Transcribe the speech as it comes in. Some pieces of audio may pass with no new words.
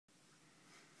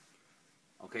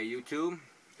Okay, YouTube,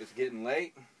 it's getting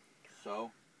late,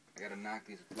 so I gotta knock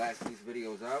these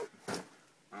videos out.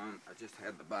 I just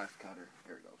had the box cutter.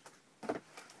 Here it goes.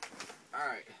 All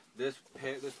right, this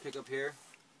pickup here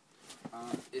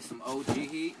is some OG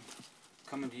heat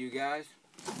coming to you guys.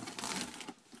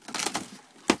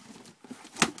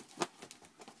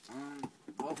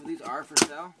 Both of these are for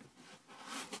sale.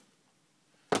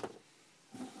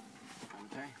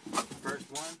 Okay,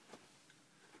 first one,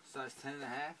 size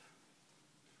 10.5.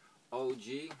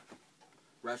 OG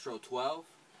Retro 12.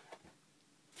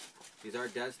 These are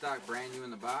dead stock, brand new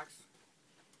in the box.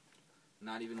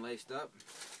 Not even laced up.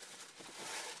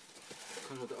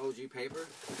 Comes with the OG paper.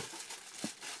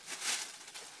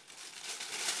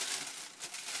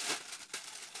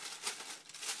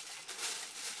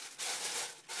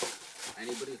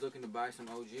 Anybody's looking to buy some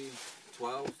OG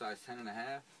 12, size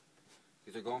 10.5.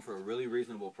 These are going for a really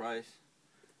reasonable price.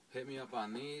 Hit me up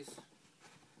on these.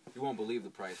 You won't believe the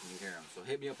price when you hear them. So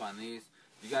hit me up on these.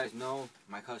 You guys know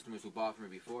my customers who bought from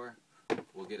me before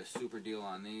will get a super deal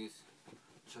on these.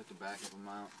 Check the back of them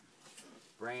out.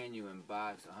 Brand new in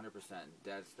box, 100%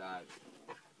 dead stock,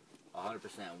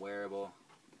 100% wearable,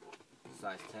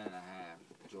 size 10.5,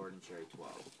 Jordan Cherry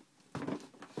 12.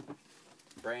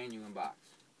 Brand new in box.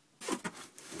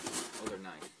 Those are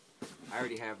nice. I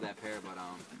already have that pair, but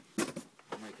I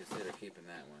might consider keeping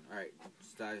that one. Alright,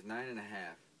 size 9.5.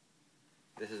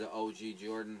 This is an OG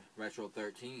Jordan Retro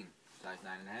 13, size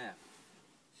 9.5.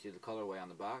 See the colorway on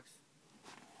the box?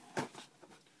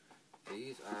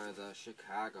 These are the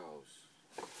Chicago's.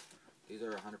 These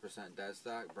are 100% dead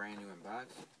stock, brand new in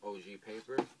box, OG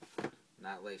paper,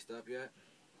 not laced up yet,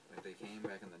 like they came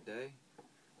back in the day.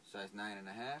 Size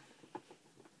 9.5.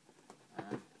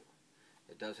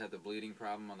 It does have the bleeding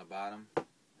problem on the bottom,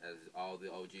 as all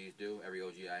the OGs do. Every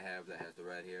OG I have that has the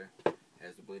red here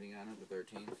has the bleeding on it, the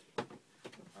 13s.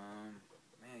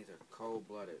 Man, these are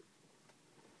cold-blooded.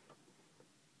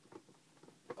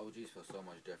 OGs feel so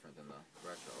much different than the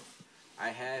retros. I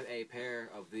have a pair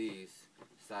of these,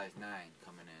 size 9,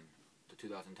 coming in, the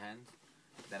 2010s.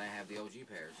 Then I have the OG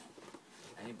pairs.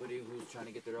 Anybody who's trying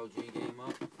to get their OG game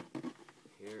up,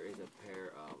 here is a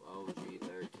pair of OG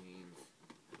 13s,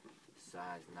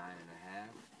 size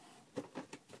 9.5.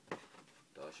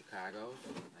 The Chicago's,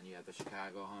 and you have the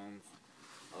Chicago Homes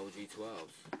OG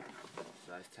 12s,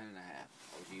 size 10.5,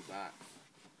 OG box,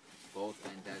 both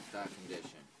in dead stock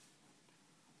condition.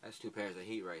 That's two pairs of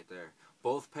heat right there.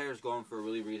 Both pairs going for a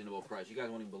really reasonable price. You guys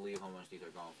won't even believe how much these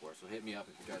are going for. So hit me up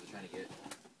if you guys are trying to get,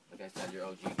 like I said, your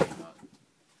OG game up.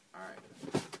 Alright.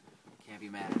 Can't be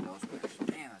mad at those pairs.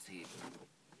 Man, that's heat.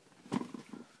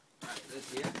 Alright, this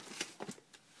here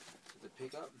is the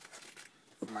pickup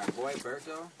for my boy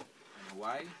Berto in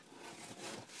Hawaii.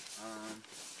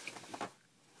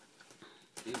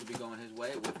 These will be going his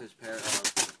way with his pair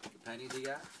of the pennies he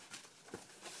got.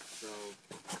 So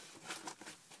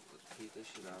let's keep this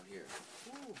shit out here.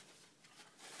 Woo.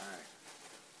 Alright.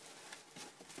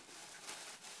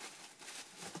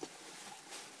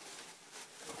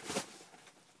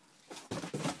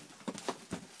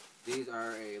 These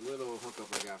are a little hookup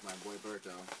I got from my boy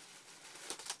Berto.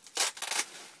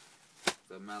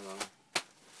 The Mellow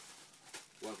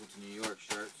Welcome to New York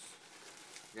shirts.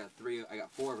 I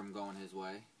got 4 of them going his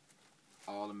way.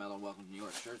 All the Mellow Welcome to New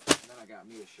York shirts. And then I got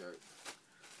me a shirt.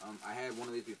 I had one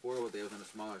of these before, but they was in a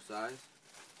smaller size.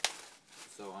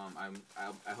 So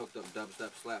I hooked up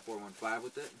Dubstep Slap 415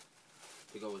 with it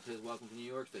to go with his Welcome to New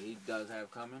York that he does have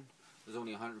coming. There's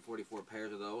only 144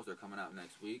 pairs of those. They're coming out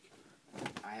next week.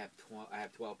 I have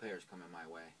 12 pairs coming my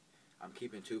way. I'm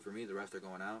keeping 2 for me. The rest are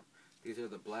going out. These are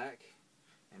the black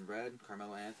and red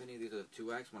Carmelo Anthony. These are the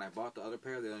 2X. When I bought the other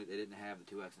pair, they didn't have the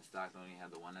 2X in stock. They only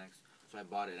had the 1X. So I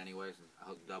bought it anyways, and I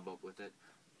hooked Dub up with it.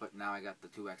 But now I got the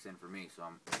 2X in for me, so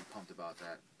I'm pumped about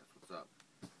that. That's what's up.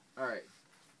 Alright.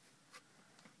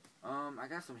 I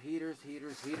got some heaters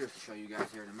to show you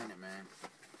guys here in a minute, man.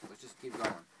 Let's just keep going.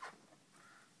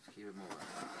 Let's keep it moving.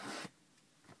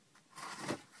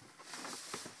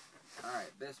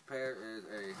 Alright, this pair is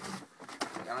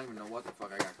I don't even know what the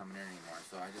fuck I got coming in anymore,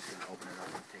 so I'm just gonna open it up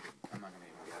and take it. I'm not gonna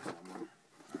even guess no more.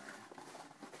 Alright.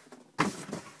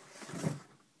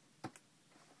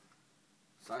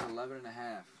 Size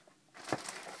 11.5.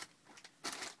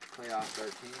 Playoff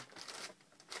 13.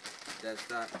 Dead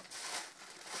stock.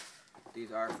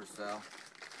 These are for sale.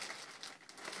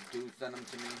 Dude sent them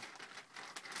to me.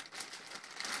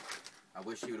 I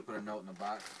wish he would have put a note in the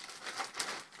box.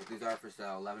 But these are for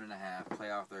sale. 11.5.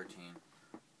 Playoff 13.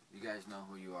 You guys know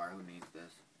who you are. Who needs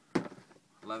this?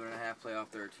 11.5. Playoff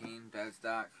 13. Dead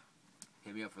stock.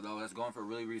 Hit me up for those. That's going for a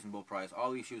really reasonable price.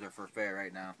 All these shoes are for fair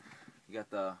right now. You got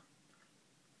the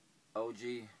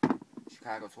OG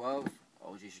Chicago 12s,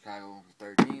 OG Chicago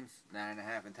 13s,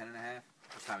 9.5 and 10.5.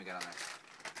 Which time we got on there?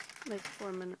 Like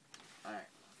 4 minutes. Alright,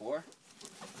 4?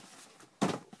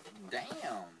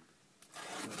 Damn!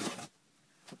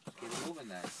 Let's keep it moving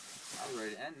then. I was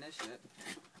ready to end this shit.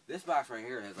 This box right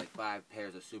here has like 5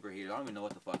 pairs of super heaters. I don't even know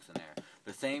what the fuck's in there.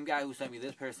 The same guy who sent me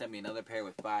this pair sent me another pair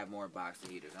with 5 more box of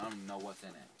heaters. I don't even know what's in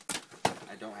it.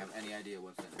 I don't have any idea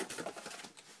what's in it.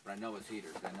 But I know it's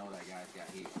heaters. I know that guy's got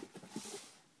heat.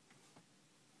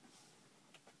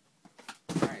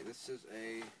 Alright, this is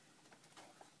a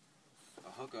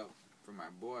hookup for my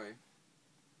boy.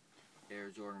 Air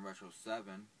Jordan Retro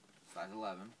 7, size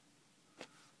 11.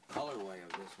 Colorway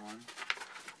of this one.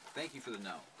 Thank you for the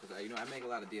note, because I make a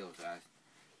lot of deals, guys.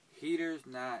 Heaters,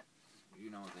 not, you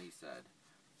know what he said.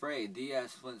 Frey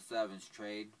DS Flint 7s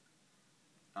trade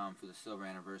for the silver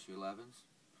anniversary 11s.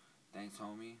 Thanks,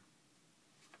 homie.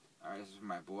 Alright, this is for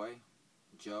my boy,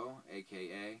 Joe,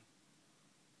 aka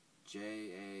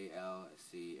JALCAL3.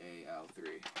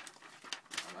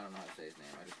 I don't know how to say his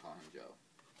name, I just call him Joe.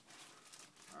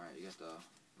 Alright, you got the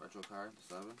retro card,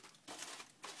 the 7.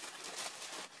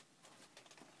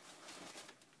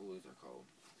 Ooh, these are cold.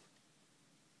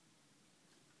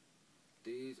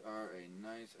 These are a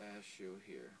nice ass shoe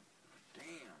here.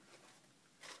 Damn.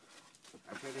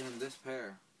 I traded him this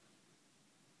pair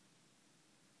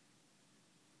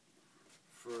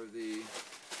for the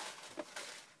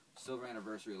silver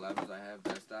anniversary 11s I have,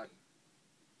 dead stock.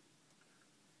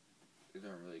 These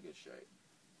are in really good shape.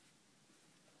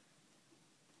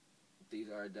 These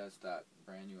are dead stock,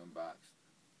 brand new in box.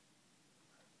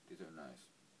 These are nice.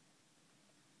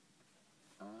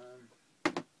 I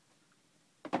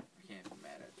can't be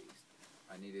mad at these.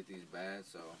 I needed these bad,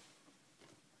 so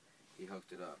he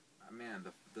hooked it up. Man,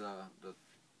 the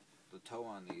toe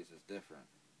on these is different.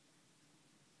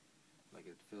 Like,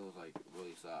 it feels like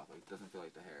really soft. Like, it doesn't feel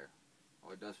like the hair.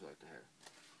 Oh, it does feel like the hair.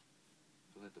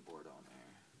 Feel like the board on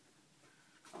there.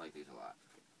 I like these a lot.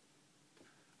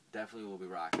 Definitely will be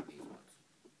rocking these ones.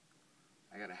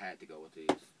 I got a hat to go with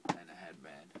these and a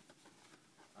headband.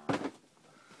 Let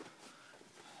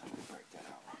me break that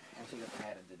out. I actually got the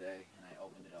hat in today, and I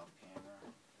opened it off camera.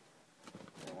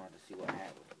 I wanted to see what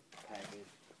hat was packaged.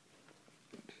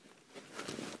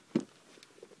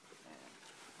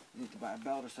 I need to buy a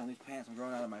belt or something. These pants, I'm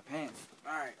growing out of my pants.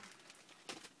 Alright.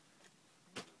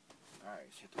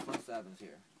 Alright, shit, the Flint 7's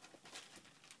here.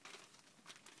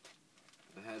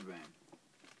 The headband.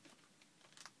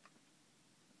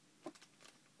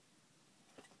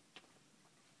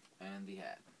 And the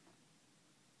hat.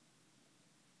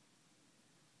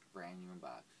 Brand new in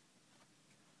box.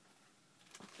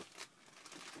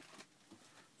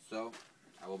 So,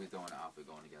 I will be throwing an outfit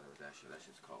going together with that shit. That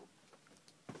shit's cold.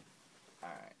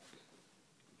 Alright.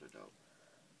 They're dope.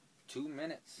 2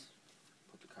 minutes.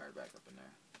 Put the card back up in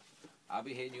there. I'll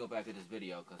be hitting you up after this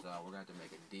video because we're going to have to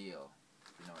make a deal.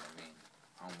 You know what I mean?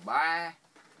 Home bye.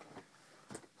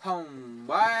 Home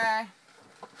bye.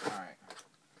 Alright.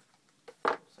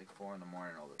 It's like 4 in the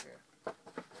morning over here.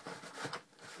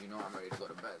 You know I'm ready to go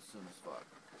to bed as soon as fuck.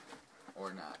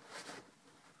 Or not.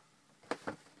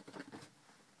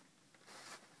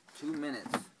 2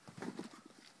 minutes. I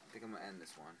think I'm going to end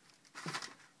this one.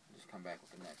 Just come back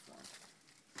with the next one.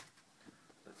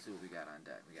 Let's see what we got on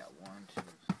deck. We got 1, 2...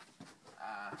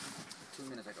 2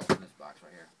 minutes I can open this box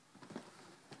right here.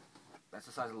 That's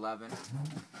a size 11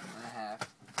 and a half.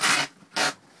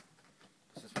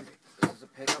 This is a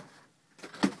pickup.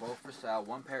 They're both for sale.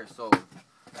 One pair is sold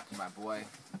to my boy,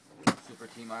 Super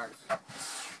Team Arts.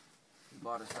 He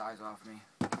bought a size off me.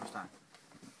 First time.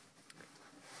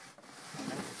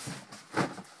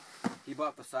 He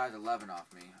bought the size 11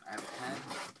 off me. I have a 10,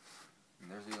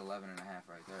 and there's the 11 and a half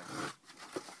right there.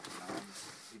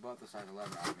 He bought the size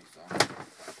 11 off me, so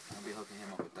I'll be hooking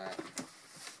him up with that.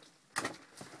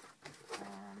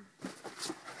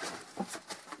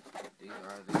 These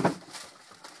are the...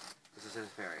 This is his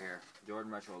pair right here.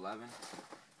 Jordan Retro 11.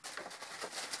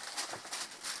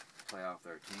 Playoff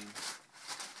 13.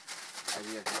 As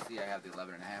you guys can see, I have the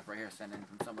 11 and a half right here sent in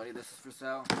from somebody. This is for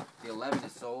sale. The 11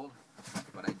 is sold,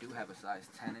 but I do have a size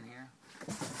 10 in here.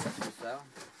 That's for sale.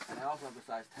 And I also have a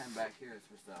size 10 back here. It's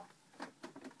for sale.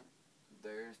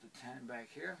 There's the 10 back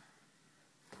here,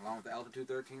 along with the Altitude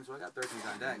 13. So I got 13s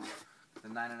on deck. The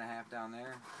 9.5 down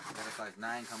there. Got a size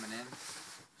 9 coming in.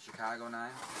 Chicago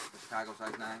 9. The Chicago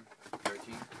size 9.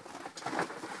 13.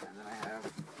 And then I have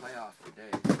playoffs for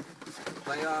days.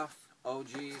 Playoffs,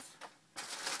 OGs,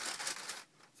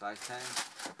 size 10,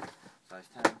 size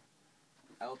 10.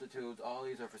 Altitudes, all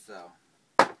these are for sale.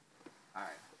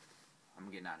 Alright. I'm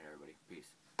getting out of here, everybody. Peace.